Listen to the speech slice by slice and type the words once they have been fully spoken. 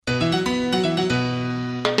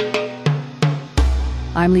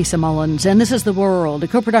I'm Lisa Mullins, and this is The World, a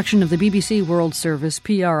co-production of the BBC World Service,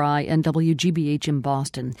 PRI, and WGBH in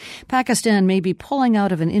Boston. Pakistan may be pulling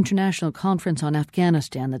out of an international conference on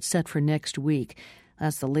Afghanistan that's set for next week.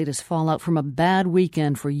 That's the latest fallout from a bad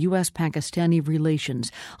weekend for U.S.-Pakistani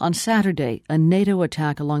relations. On Saturday, a NATO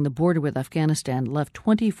attack along the border with Afghanistan left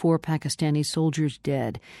 24 Pakistani soldiers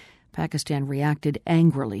dead. Pakistan reacted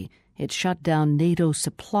angrily. It shut down NATO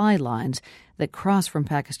supply lines that cross from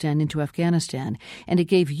Pakistan into Afghanistan, and it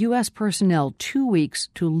gave U.S. personnel 2 weeks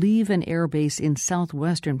to leave an airbase in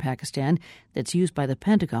southwestern Pakistan that's used by the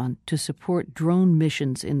Pentagon to support drone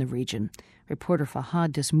missions in the region. Reporter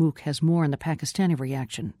Fahad Desmouk has more on the Pakistani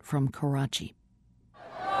reaction from Karachi.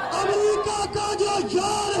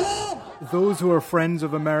 Those who are friends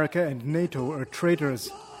of America and NATO are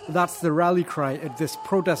traitors. That's the rally cry at this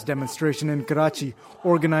protest demonstration in Karachi,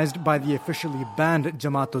 organized by the officially banned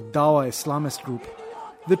Jamaat-ud-Dawa Islamist group.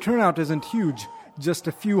 The turnout isn't huge, just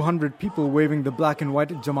a few hundred people waving the black and white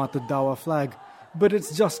Jamaat-ud-Dawa flag. But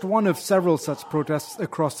it's just one of several such protests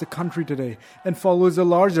across the country today, and follows a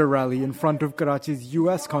larger rally in front of Karachi's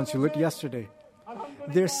U.S. consulate yesterday.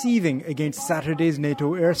 They're seething against Saturday's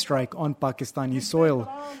NATO airstrike on Pakistani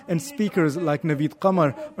soil, and speakers like Naveed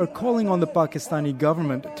Qamar are calling on the Pakistani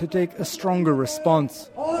government to take a stronger response.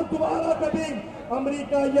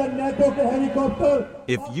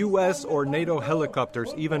 If U.S. or NATO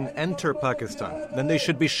helicopters even enter Pakistan, then they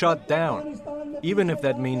should be shot down, even if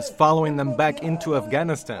that means following them back into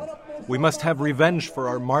Afghanistan. We must have revenge for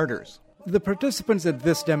our martyrs. The participants at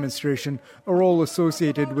this demonstration are all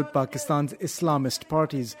associated with Pakistan's Islamist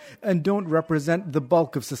parties and don't represent the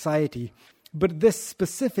bulk of society. But this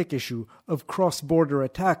specific issue of cross-border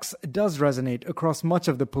attacks does resonate across much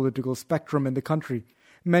of the political spectrum in the country.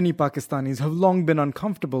 Many Pakistanis have long been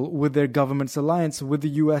uncomfortable with their government's alliance with the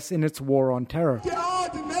U.S. in its war on terror.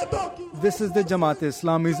 This is the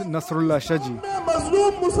Jamaat-e-Islami's Nasrullah Shaji.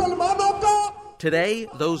 Today,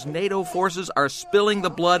 those NATO forces are spilling the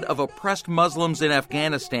blood of oppressed Muslims in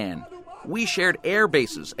Afghanistan. We shared air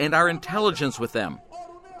bases and our intelligence with them.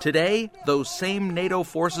 Today, those same NATO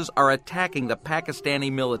forces are attacking the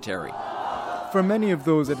Pakistani military. For many of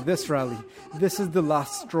those at this rally, this is the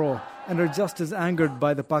last straw and are just as angered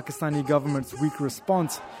by the Pakistani government's weak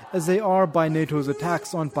response as they are by NATO's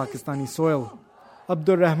attacks on Pakistani soil.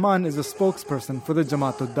 Abdur Rahman is a spokesperson for the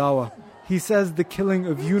Jamaat-ud-Dawa. He says the killing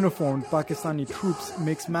of uniformed Pakistani troops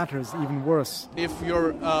makes matters even worse. If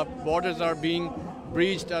your borders are being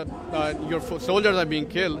breached, your soldiers are being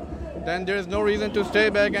killed, then there is no reason to stay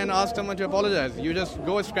back and ask someone to apologize. You just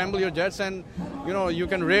go scramble your jets and, you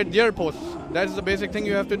can raid their posts. That's the basic thing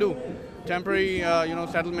you have to do. Temporary,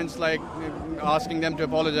 settlements like asking them to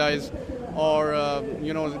apologize or,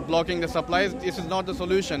 blocking the supplies, this is not the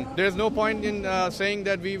solution. There's no point in saying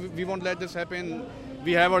that we won't let this happen.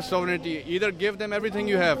 We have our sovereignty. Either give them everything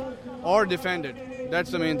you have or defend it. That's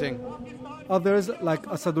the main thing. Others, like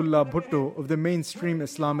Asadullah Bhutto of the mainstream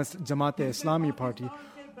Islamist Jamaat-e-Islami party,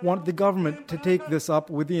 want the government to take this up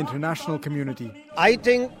with the international community. I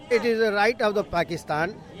think it is the right of the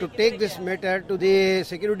Pakistan to take this matter to the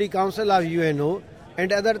Security Council of UNO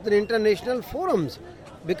and other international forums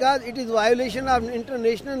because it is violation of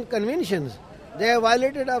international conventions. They have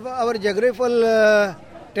violated our geographical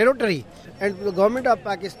territory, and the government of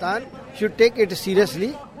Pakistan should take it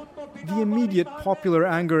seriously. The immediate popular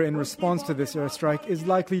anger in response to this airstrike is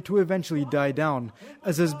likely to eventually die down,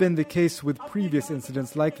 as has been the case with previous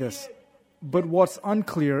incidents like this. But what's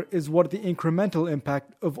unclear is what the incremental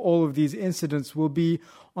impact of all of these incidents will be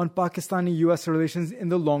on Pakistani-US relations in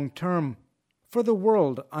the long term. For The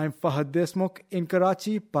World, I'm Fahad Desmouk in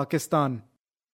Karachi, Pakistan.